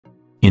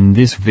In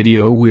this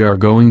video we are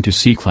going to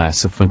see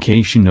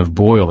classification of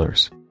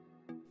boilers.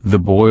 The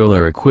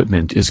boiler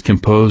equipment is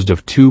composed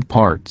of two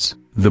parts,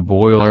 the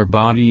boiler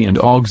body and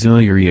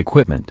auxiliary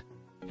equipment.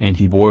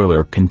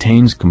 Anti-boiler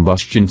contains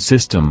combustion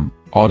system,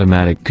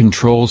 automatic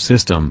control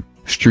system,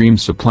 stream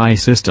supply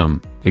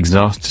system,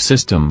 exhaust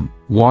system,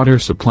 water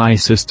supply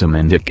system,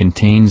 and it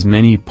contains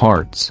many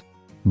parts.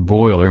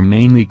 Boiler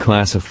mainly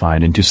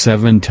classified into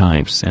 7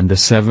 types, and the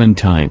 7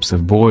 types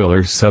of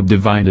boilers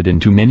subdivided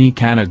into many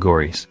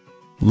categories.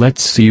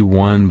 Let's see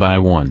one by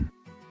one.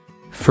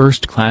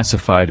 First,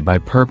 classified by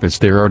purpose,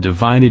 there are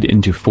divided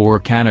into 4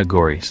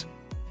 categories.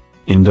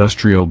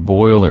 Industrial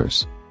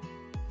boilers,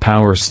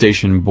 power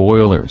station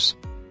boilers,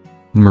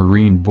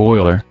 marine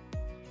boiler,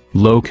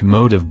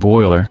 locomotive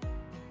boiler.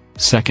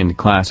 Second,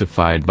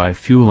 classified by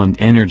fuel and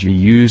energy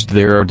used,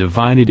 there are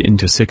divided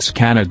into 6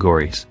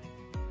 categories.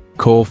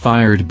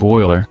 Coal-fired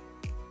boiler,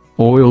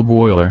 oil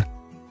boiler,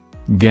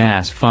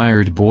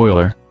 gas-fired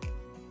boiler,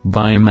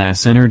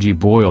 biomass energy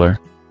boiler,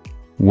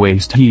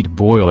 waste heat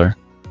boiler.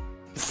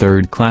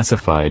 Third,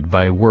 classified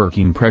by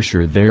working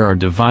pressure, there are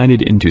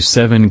divided into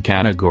 7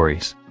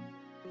 categories.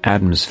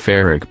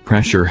 Atmospheric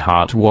pressure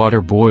hot water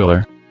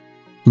boiler,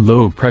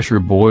 low pressure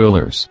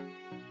boilers,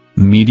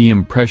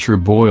 medium pressure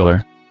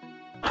boiler,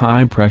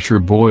 high pressure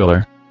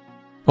boiler,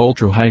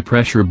 ultra high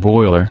pressure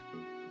boiler,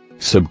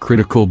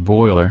 subcritical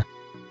boiler,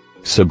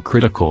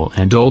 subcritical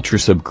and ultra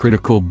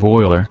subcritical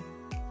boiler.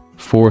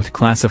 Fourth,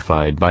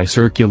 classified by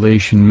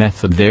circulation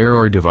method, there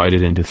are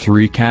divided into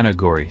 3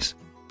 categories.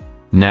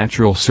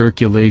 Natural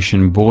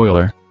circulation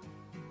boiler,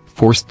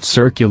 forced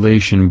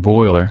circulation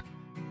boiler,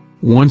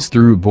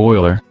 once-through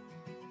boiler.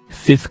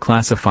 Fifth,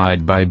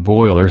 classified by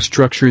boiler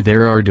structure,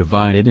 there are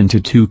divided into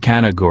 2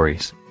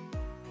 categories.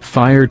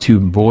 Fire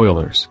tube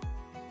boilers,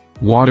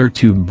 water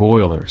tube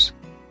boilers.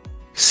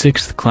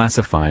 Sixth,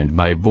 classified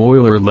by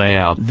boiler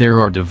layout,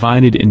 there are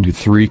divided into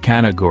 3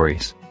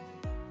 categories.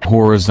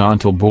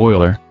 Horizontal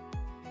boiler,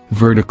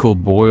 vertical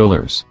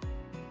boilers,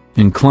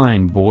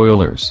 inclined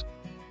boilers.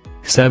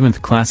 Seventh,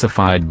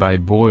 classified by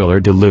boiler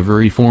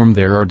delivery form,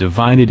 there are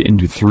divided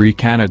into 3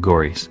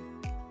 categories.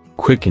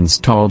 Quick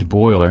installed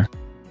boiler,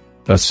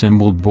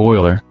 assembled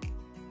boiler,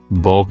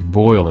 bulk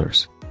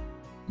boilers.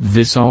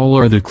 This all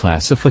are the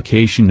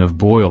classification of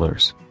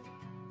boilers.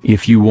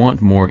 If you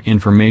want more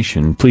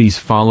information, please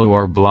follow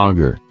our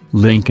blogger,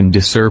 link in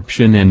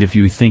description, and if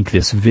you think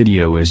this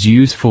video is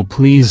useful,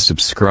 please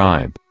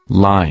subscribe,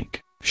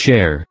 like,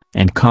 share,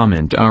 and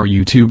comment our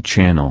YouTube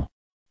channel.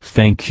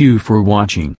 Thank you for watching.